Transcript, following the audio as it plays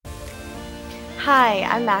Hi,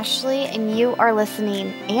 I'm Ashley, and you are listening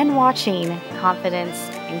and watching Confidence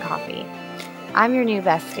in Coffee. I'm your new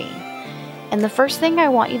bestie. And the first thing I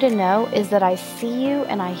want you to know is that I see you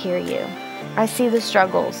and I hear you. I see the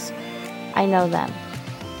struggles. I know them.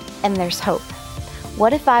 And there's hope.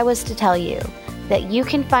 What if I was to tell you that you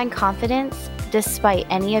can find confidence despite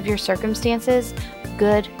any of your circumstances,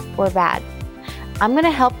 good or bad? I'm going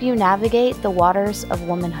to help you navigate the waters of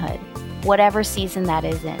womanhood, whatever season that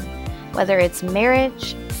is in. Whether it's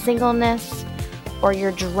marriage, singleness, or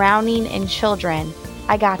you're drowning in children,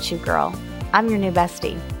 I got you, girl. I'm your new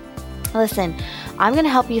bestie. Listen, I'm going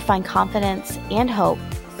to help you find confidence and hope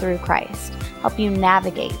through Christ, help you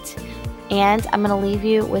navigate. And I'm going to leave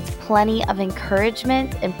you with plenty of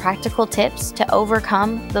encouragement and practical tips to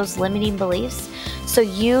overcome those limiting beliefs so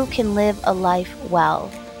you can live a life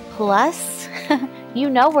well. Plus, you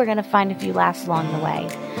know we're going to find a few laughs along the way.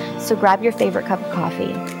 So grab your favorite cup of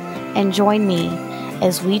coffee and join me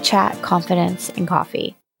as we chat confidence in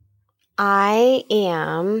coffee. I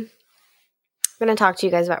am going to talk to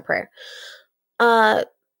you guys about prayer.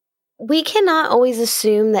 We cannot always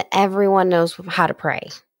assume that everyone knows how to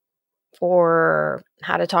pray or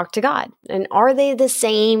how to talk to God. And are they the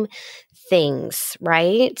same things,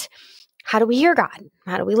 right? How do we hear God?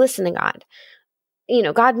 How do we listen to God? You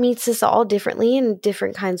know, God meets us all differently in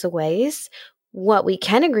different kinds of ways. What we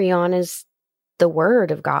can agree on is the word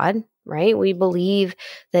of God, right? We believe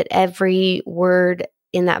that every word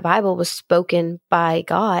in that Bible was spoken by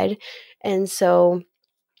God. And so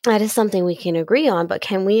that is something we can agree on, but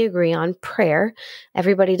can we agree on prayer?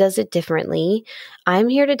 Everybody does it differently. I'm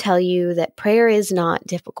here to tell you that prayer is not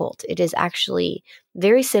difficult. It is actually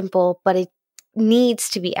very simple, but it needs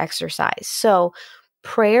to be exercised. So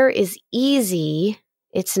prayer is easy.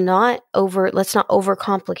 It's not let's not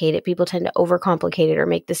overcomplicate it. People tend to overcomplicate it or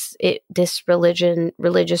make this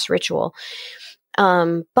religious ritual.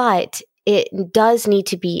 But it does need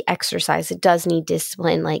to be exercised. It does need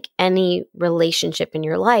discipline. Like any relationship in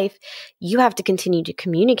your life, you have to continue to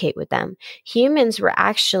communicate with them. Humans were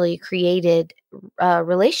actually created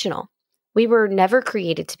relational. We were never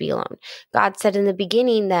created to be alone. God said in the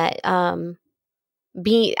beginning that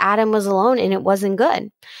Adam was alone and it wasn't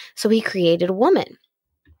good. So he created a woman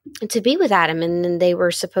to be with Adam, and then they were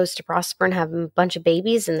supposed to prosper and have a bunch of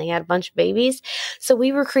babies, and they had a bunch of babies. So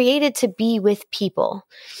we were created to be with people.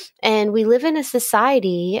 And we live in a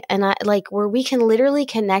society where we can literally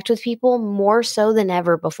connect with people more so than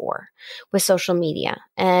ever before with social media.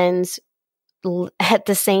 And at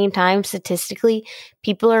the same time, statistically,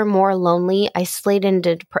 people are more lonely,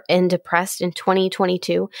 isolated, and depressed in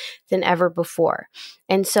 2022 than ever before.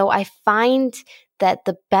 And so I find that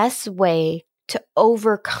the best way to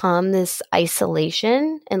overcome this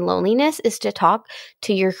isolation and loneliness is to talk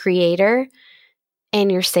to your Creator and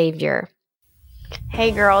your Savior.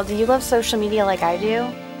 Hey girl, do you love social media like I do?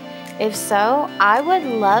 If so, I would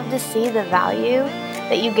love to see the value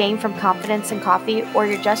that you gain from Confidence in Coffee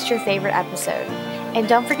or just your favorite episode. And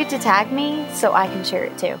don't forget to tag me so I can share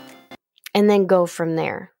it too. And then go from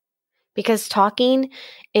there. Because talking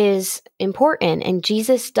is important and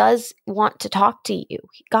Jesus does want to talk to you.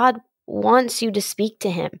 God wants you to speak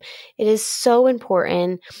to him. It is so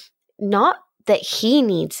important, not that he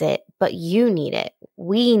needs it, but you need it.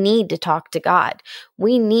 We need to talk to God.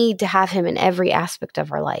 We need to have him in every aspect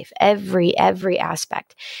of our life, every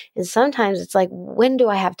aspect. And sometimes it's like, when do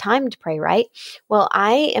I have time to pray, right? Well,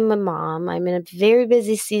 I am a mom. I'm in a very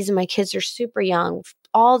busy season. My kids are super young,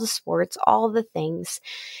 all the sports, all the things.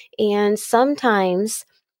 And sometimes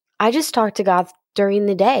I just talk to God during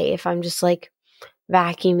the day if I'm just like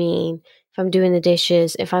vacuuming, if I'm doing the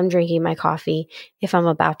dishes, if I'm drinking my coffee, if I'm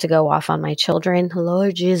about to go off on my children.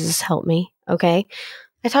 Lord Jesus, help me. Okay.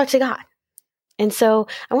 I talk to God. And so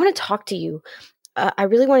I want to talk to you. I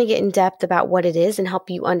really want to get in depth about what it is and help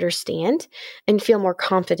you understand and feel more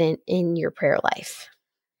confident in your prayer life.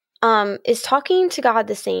 Is talking to God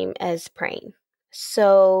the same as praying?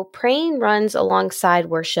 So praying runs alongside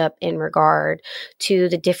worship in regard to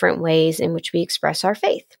the different ways in which we express our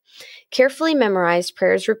faith. Carefully memorized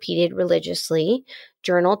prayers repeated religiously,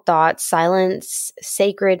 journaled thoughts, silence,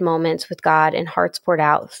 sacred moments with God, and hearts poured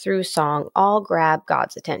out through song all grab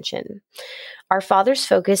God's attention. Our Father's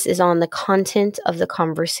focus is on the content of the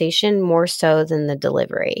conversation more so than the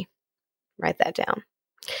delivery. Write that down.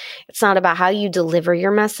 It's not about how you deliver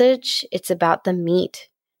your message. It's about the meat,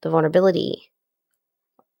 the vulnerability.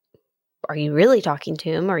 Are you really talking to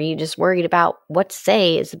him? Or are you just worried about what to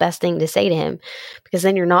say is the best thing to say to him? Because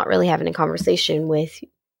then you're not really having a conversation with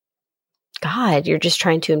God. You're just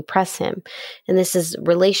trying to impress him. And this is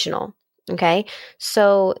relational. Okay.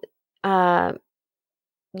 So,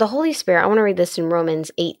 the Holy Spirit, I want to read this in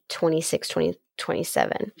Romans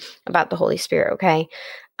 8:26-27 about the Holy Spirit, okay?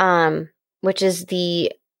 Which is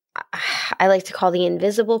I like to call the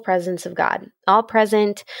invisible presence of God. All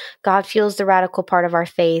present, God feels the radical part of our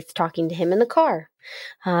faith, talking to him in the car,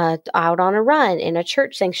 out on a run, in a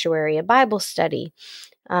church sanctuary, a Bible study.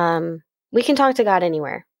 We can talk to God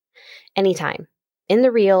anywhere, anytime. In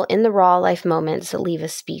the real, in the raw life moments that leave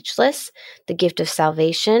us speechless, the gift of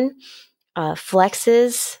salvation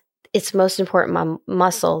flexes its most important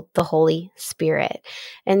muscle, the Holy Spirit.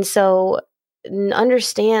 And so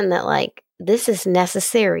understand that like this is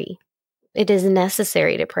necessary. It is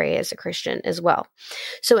necessary to pray as a Christian as well.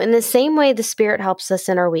 So in the same way the Spirit helps us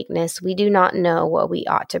in our weakness, we do not know what we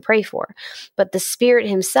ought to pray for, but the Spirit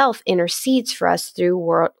himself intercedes for us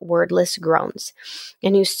through wordless groans.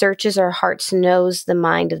 And who searches our hearts knows the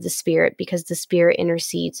mind of the Spirit, because the Spirit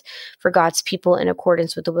intercedes for God's people in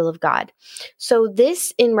accordance with the will of God. So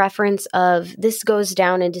this this goes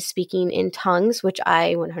down into speaking in tongues, which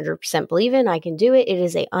I 100% believe in. I can do it. It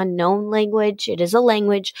is an unknown language. It is a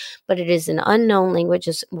language, but it is an unknown language,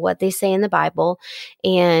 is what they say in the Bible.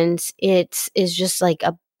 And it is just like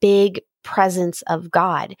a big presence of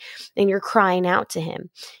God, and you're crying out to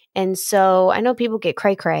him. And so I know people get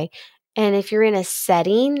cray-cray. And if you're in a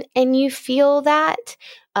setting and you feel that,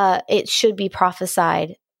 it should be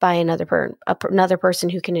prophesied by another person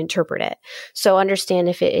who can interpret it. So understand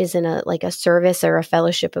if it is in a service or a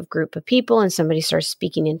fellowship of group of people and somebody starts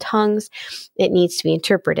speaking in tongues, it needs to be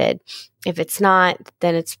interpreted. If it's not,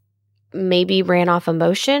 then it's maybe ran off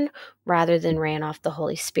emotion rather than ran off the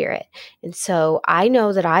Holy Spirit. And so I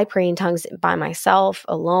know that I pray in tongues by myself,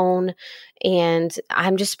 alone, and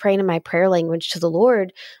I'm just praying in my prayer language to the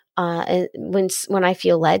Lord. And when I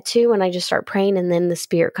feel led to, and I just start praying, and then the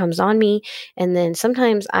Spirit comes on me. And then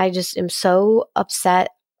sometimes I just am so upset,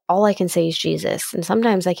 all I can say is Jesus. And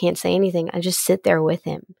sometimes I can't say anything. I just sit there with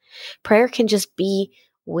him. Prayer can just be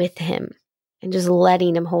with him and just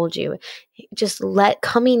letting him hold you. Just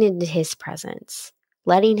coming into his presence,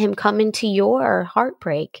 letting him come into your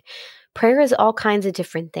heartbreak. Prayer is all kinds of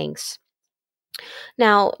different things.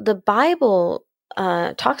 Now, the Bible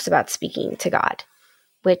talks about speaking to God,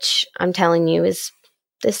 which I'm telling you is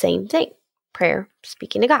the same thing. Prayer,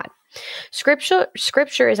 speaking to God.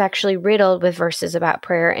 Scripture is actually riddled with verses about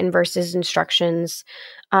prayer and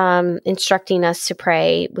instructing us to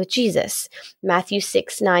pray with Jesus. Matthew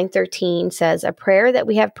 6:9-13 says, a prayer that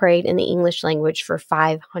we have prayed in the English language for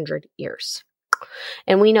 500 years.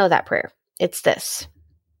 And we know that prayer. It's this.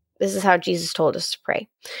 This is how Jesus told us to pray.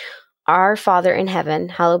 Our Father in heaven,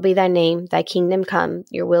 hallowed be thy name, thy kingdom come,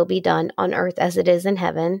 your will be done on earth as it is in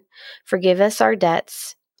heaven. Forgive us our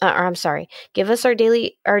debts. Give us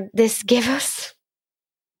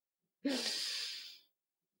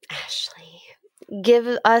Ashley, give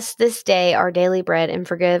us this day our daily bread, and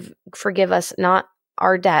forgive us not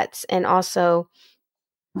our debts, and also,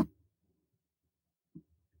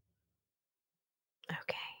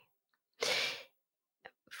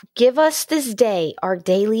 give us this day our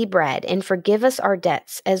daily bread, and forgive us our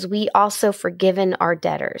debts, as we also forgiven our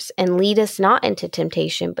debtors, and lead us not into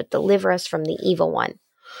temptation, but deliver us from the evil one.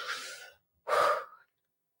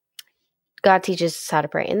 God teaches us how to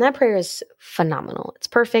pray, and that prayer is phenomenal. It's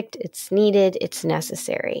perfect. It's needed. It's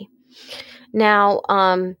necessary. Now,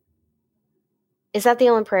 is that the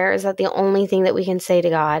only prayer? Is that the only thing that we can say to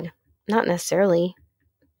God? Not necessarily.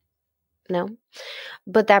 No.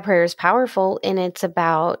 But that prayer is powerful, and it's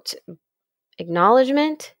about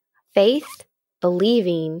acknowledgement, faith,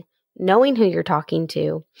 believing, knowing who you're talking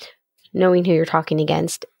to, knowing who you're talking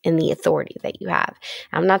against, and the authority that you have.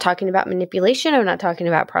 I'm not talking about manipulation. I'm not talking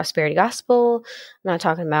about prosperity gospel. I'm not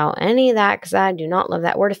talking about any of that, because I do not love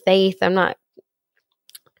that word of faith. I'm not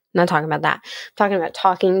talking about that. I'm talking about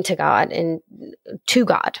talking to God and to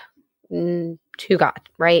God,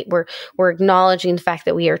 right? We're acknowledging the fact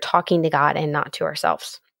that we are talking to God and not to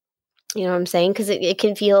ourselves. You know what I'm saying? Because it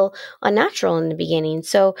can feel unnatural in the beginning.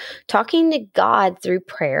 So talking to God through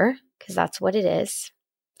prayer, because that's what it is,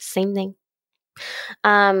 same thing.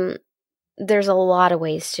 There's a lot of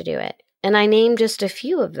ways to do it. And I named just a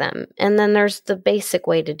few of them. And then there's the basic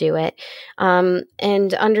way to do it.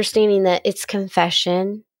 And understanding that it's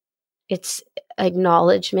confession, it's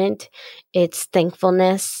acknowledgement, it's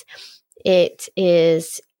thankfulness, it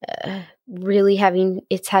is really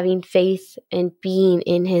having faith and being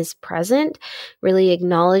in his present, really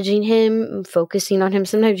acknowledging him, focusing on him.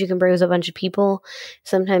 Sometimes you can pray with a bunch of people.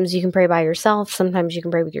 Sometimes you can pray by yourself. Sometimes you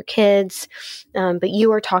can pray with your kids. But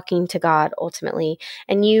you are talking to God ultimately,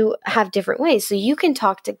 and you have different ways. So you can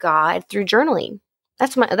talk to God through journaling.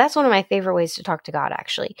 That's one of my favorite ways to talk to God,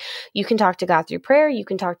 actually. You can talk to God through prayer. You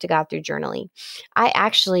can talk to God through journaling. I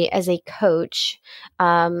actually, as a coach,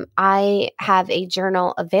 I have a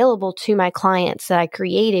journal available to my clients that I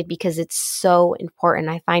created because it's so important.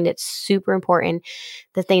 I find it super important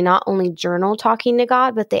that they not only journal talking to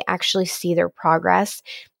God, but they actually see their progress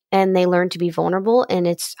and they learn to be vulnerable.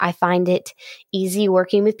 And I find it easy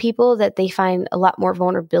working with people that they find a lot more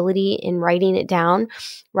vulnerability in writing it down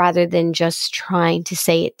rather than just trying to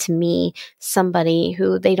say it to me, somebody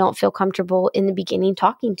who they don't feel comfortable in the beginning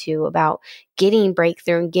talking to about getting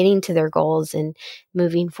breakthrough and getting to their goals and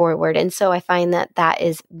moving forward. And so I find that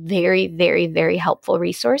is very, very, very helpful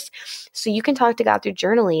resource. So you can talk to God through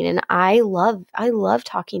journaling. And I love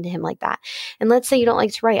talking to him like that. And let's say you don't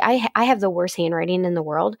like to write. I have the worst handwriting in the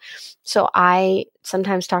world. So I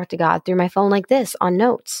sometimes talk to God through my phone like this on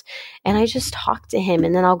notes. And I just talk to him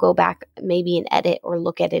and then I'll go back maybe and edit or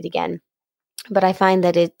look at it again. But I find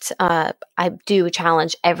that I do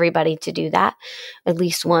challenge everybody to do that at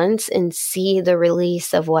least once and see the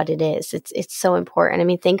release of what it is. It's so important. I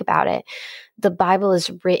mean, think about it. The Bible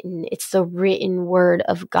is written. It's the written word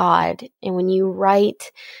of God. And when you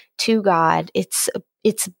write to God, it's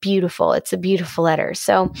beautiful. It's a beautiful letter.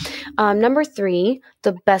 So, number 3,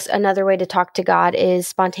 another way to talk to God is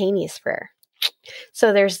spontaneous prayer.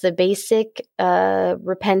 So there's the basic,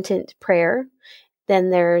 repentant prayer. Then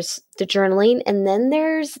there's the journaling, and then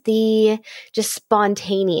there's the just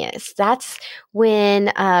spontaneous. That's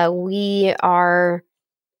when we are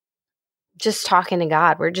just talking to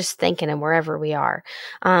God. We're just thanking him wherever we are.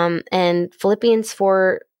 And Philippians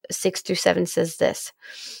 4:6-7 says this,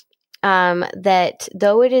 that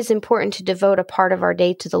though it is important to devote a part of our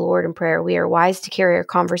day to the Lord in prayer, we are wise to carry our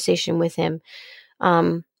conversation with him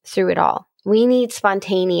through it all. We need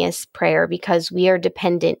spontaneous prayer because we are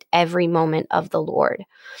dependent every moment of the Lord.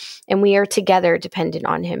 And we are together dependent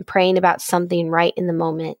on him. Praying about something right in the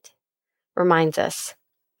moment reminds us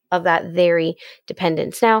of that very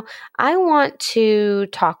dependence. Now, I want to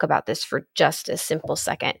talk about this for just a simple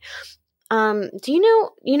second. Do you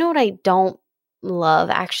know what I don't love,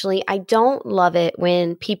 actually? I don't love it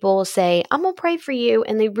when people say, I'm going to pray for you,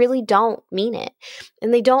 and they really don't mean it.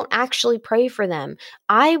 And they don't actually pray for them.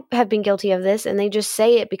 I have been guilty of this, and they just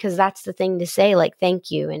say it because that's the thing to say, like, thank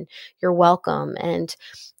you, and you're welcome. And,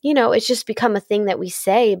 it's just become a thing that we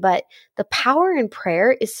say, but the power in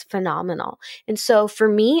prayer is phenomenal. And so for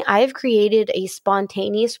me, I've created a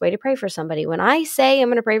spontaneous way to pray for somebody. When I say I'm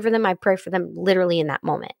going to pray for them, I pray for them literally in that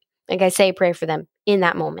moment. Like I say, pray for them in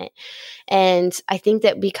that moment. And I think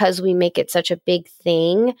that because we make it such a big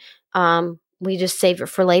thing, we just save it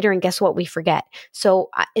for later. And guess what? We forget. So,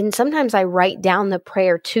 and sometimes I write down the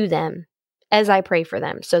prayer to them as I pray for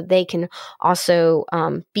them so they can also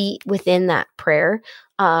be within that prayer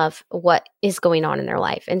of what is going on in their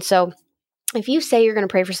life. And so if you say you're going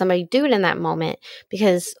to pray for somebody, do it in that moment,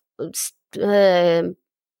 because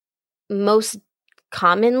most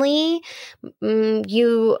commonly,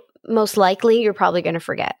 you're probably going to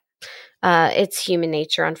forget. It's human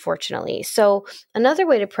nature, unfortunately. So another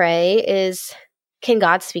way to pray is, can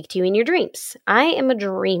God speak to you in your dreams? I am a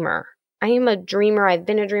dreamer. I've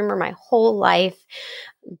been a dreamer my whole life.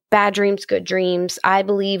 Bad dreams, good dreams. I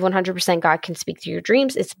believe 100% God can speak to your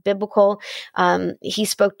dreams. It's biblical. He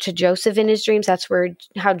spoke to Joseph in his dreams. That's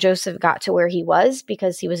how Joseph got to where he was,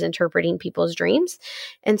 because he was interpreting people's dreams.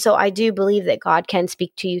 And so I do believe that God can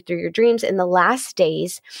speak to you through your dreams. In the last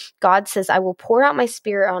days, God says, I will pour out my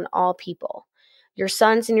spirit on all people. Your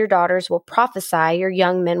sons and your daughters will prophesy. Your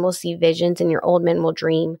young men will see visions, and your old men will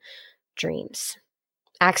dream dreams.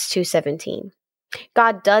 Acts 2:17.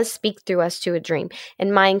 God does speak through us to a dream.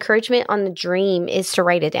 And my encouragement on the dream is to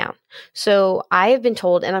write it down. So I have been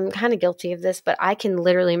told, and I'm kind of guilty of this, but I can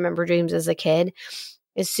literally remember dreams as a kid.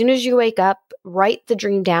 As soon as you wake up, write the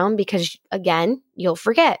dream down, because again, you'll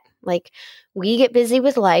forget. Like, we get busy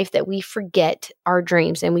with life that we forget our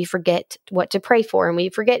dreams, and we forget what to pray for, and we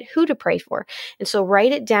forget who to pray for. And so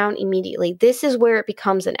write it down immediately. This is where it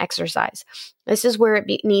becomes an exercise. This is where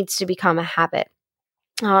it needs to become a habit.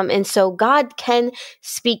 And so God can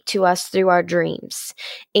speak to us through our dreams.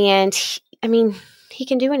 And he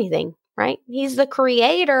can do anything, right? He's the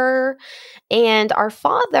creator and our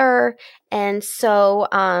father. And so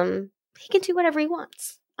he can do whatever he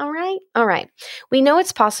wants. All right. All right. We know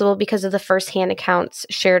it's possible because of the firsthand accounts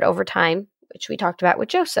shared over time, which we talked about with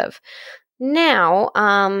Joseph. Now,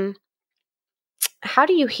 how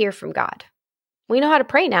do you hear from God? We know how to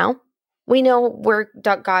pray now. We know where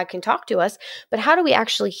God can talk to us, but how do we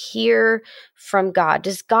actually hear from God?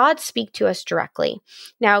 Does God speak to us directly?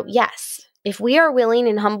 Now, yes, If we are willing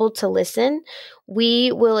and humble to listen,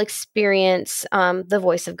 we will experience the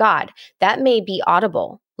voice of God. That may be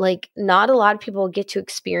audible. Like, not a lot of people get to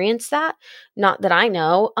experience that. Not that I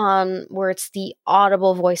know, where it's the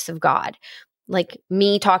audible voice of God. Like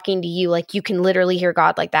me talking to you, like you can literally hear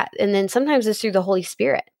God like that. And then sometimes it's through the Holy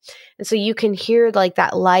Spirit. And so you can hear like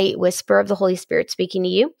that light whisper of the Holy Spirit speaking to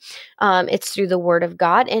you. It's through the word of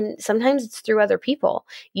God. And sometimes it's through other people.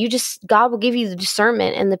 God will give you the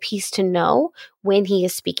discernment and the peace to know when he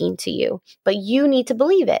is speaking to you. But you need to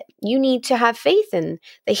believe it. You need to have faith in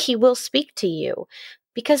that he will speak to you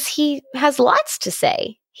because he has lots to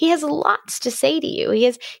say. He has lots to say to you.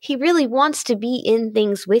 He really wants to be in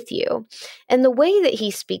things with you. And the way that he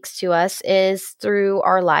speaks to us is through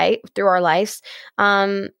our lives,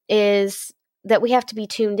 is that we have to be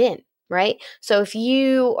tuned in, right? So if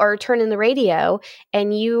you are turning the radio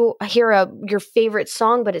and you hear your favorite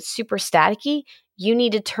song, but it's super staticky, you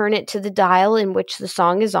need to turn it to the dial in which the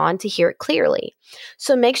song is on to hear it clearly.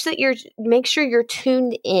 So make sure you're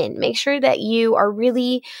tuned in. Make sure that you are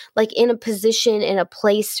really like in a position, in a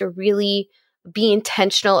place to really be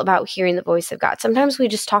intentional about hearing the voice of God. Sometimes we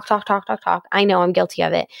just talk. I know I'm guilty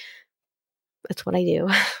of it. That's what I do.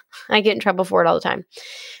 I get in trouble for it all the time.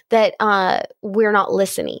 That we're not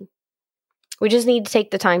listening. We just need to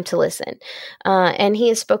take the time to listen. And he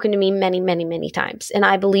has spoken to me many, many, many times. And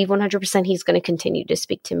I believe 100% he's going to continue to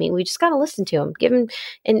speak to me. We just got to listen to him, give him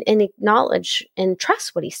and acknowledge and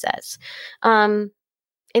trust what he says. And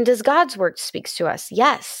does God's word speaks to us?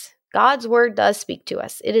 Yes. God's word does speak to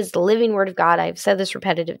us. It is the living word of God. I've said this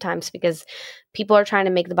repetitive times because people are trying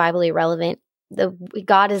to make the Bible irrelevant.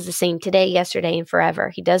 God is the same today, yesterday, and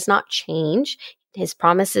forever. He does not change. His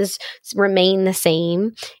promises remain the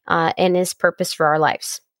same, and his purpose for our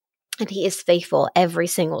lives. And he is faithful every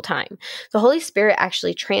single time. The Holy Spirit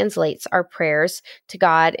actually translates our prayers to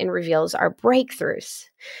God and reveals our breakthroughs.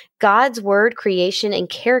 God's word, creation, and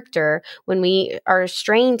character, when we are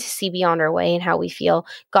strained to see beyond our way and how we feel,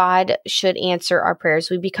 God should answer our prayers.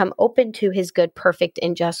 We become open to his good, perfect,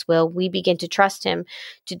 and just will. We begin to trust him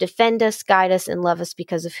to defend us, guide us, and love us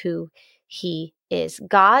because of who he is.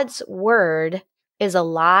 God's word is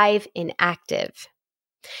alive and active.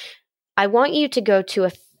 I want you to go to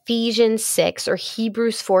Ephesians 6 or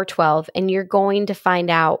Hebrews 4:12, and you're going to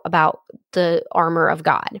find out about the armor of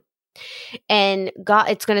God. And God,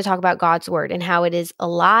 it's going to talk about God's word and how it is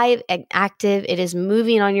alive and active. It is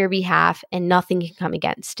moving on your behalf and nothing can come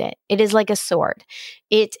against it. It is like a sword.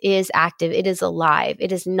 It is active. It is alive.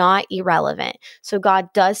 It is not irrelevant. So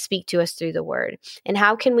God does speak to us through the word. And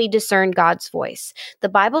how can we discern God's voice? The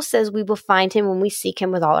Bible says we will find him when we seek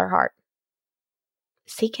him with all our heart.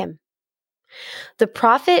 Seek him. The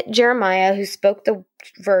prophet Jeremiah, who spoke the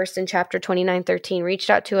verse in chapter 29:13, reached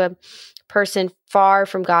out to a person far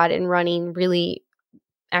from God and running really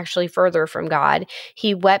actually further from God.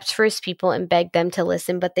 He wept for his people and begged them to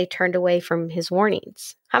listen, but they turned away from his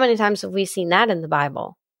warnings. How many times have we seen that in the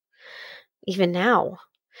Bible? Even now.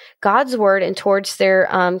 God's word and towards their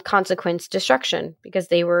consequence, destruction, because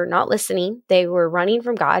they were not listening. They were running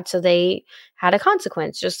from God, so they had a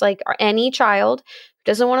consequence. Just like any child who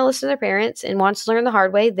doesn't want to listen to their parents and wants to learn the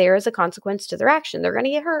hard way, there is a consequence to their action. They're going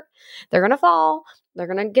to get hurt. They're going to fall. They're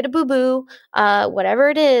going to get a boo-boo. Whatever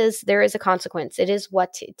it is, there is a consequence. It is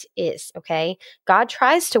what it is, okay? God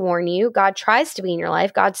tries to warn you. God tries to be in your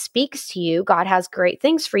life. God speaks to you. God has great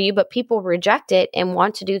things for you, but people reject it and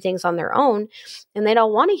want to do things on their own, and they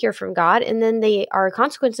don't want to hear from God, and then they are a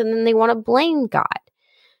consequence, and then they want to blame God.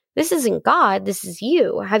 This isn't God. This is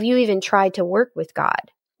you. Have you even tried to work with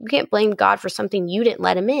God? You can't blame God for something you didn't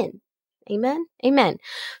let him in. Amen? Amen.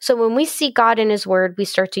 So when we see God in his word, we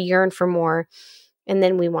start to yearn for more, and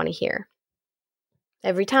then we want to hear.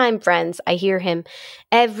 Every time, friends, I hear him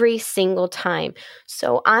every single time.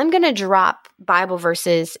 So I'm going to drop Bible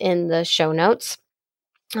verses in the show notes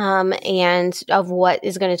and of what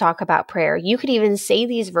is going to talk about prayer. You could even say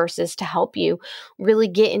these verses to help you really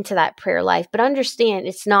get into that prayer life. But understand,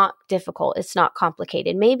 it's not difficult. It's not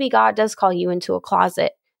complicated. Maybe God does call you into a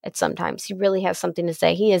closet at sometimes. He really has something to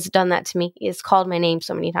say. He has done that to me. He has called my name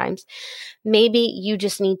so many times. Maybe you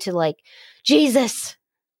just need to Jesus.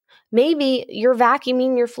 Maybe you're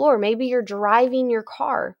vacuuming your floor. Maybe you're driving your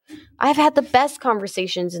car. I've had the best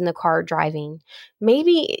conversations in the car driving.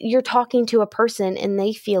 Maybe you're talking to a person and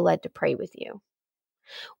they feel led to pray with you,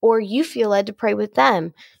 or you feel led to pray with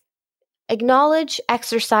them. Acknowledge,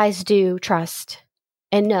 exercise, do, trust,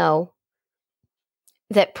 and know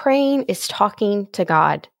that praying is talking to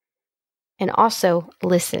God and also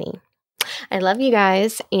listening. I love you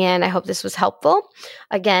guys, and I hope this was helpful.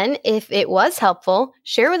 Again, if it was helpful,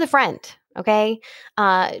 share with a friend. Okay.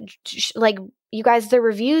 Like, you guys, the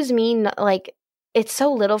reviews mean like it's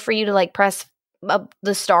so little for you to like press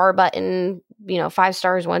the star button, 5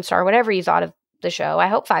 stars, 1 star, whatever you thought of the show. I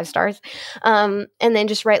hope 5 stars. And then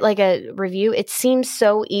just write like a review. It seems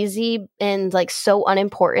so easy and like so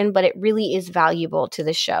unimportant, but it really is valuable to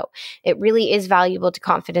the show. It really is valuable to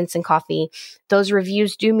Confidence in Coffee. Those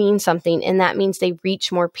reviews do mean something, and that means they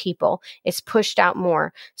reach more people. It's pushed out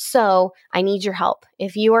more. So I need your help.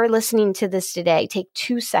 If you are listening to this today, take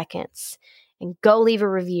 2 seconds and go leave a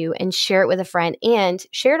review and share it with a friend and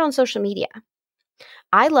share it on social media.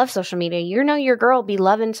 I love social media. Your girl be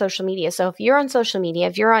loving social media. So if you're on social media,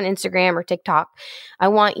 if you're on Instagram or TikTok, I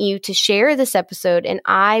want you to share this episode and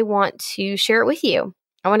I want to share it with you.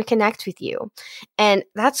 I want to connect with you. And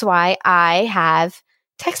that's why I have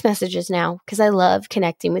text messages now, because I love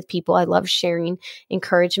connecting with people. I love sharing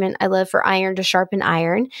encouragement. I love for iron to sharpen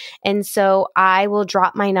iron. And so I will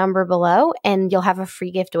drop my number below and you'll have a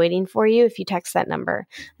free gift waiting for you if you text that number.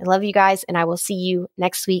 I love you guys, and I will see you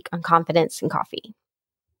next week on Confidence in Coffee.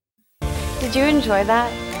 Did you enjoy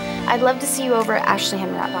that? I'd love to see you over at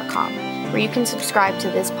ashleyhenrat.com, where you can subscribe to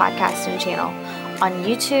this podcast and channel on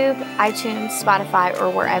YouTube, iTunes, Spotify, or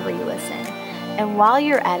wherever you listen. And while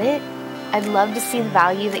you're at it, I'd love to see the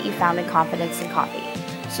value that you found in Confidence in Coffee.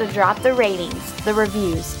 So drop the ratings, the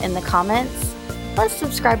reviews, and the comments. Let's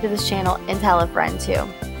subscribe to this channel and tell a friend too.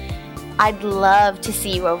 I'd love to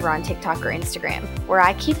see you over on TikTok or Instagram, where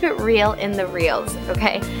I keep it real in the reels,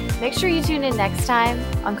 okay? Make sure you tune in next time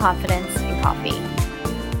on Confidence in Coffee.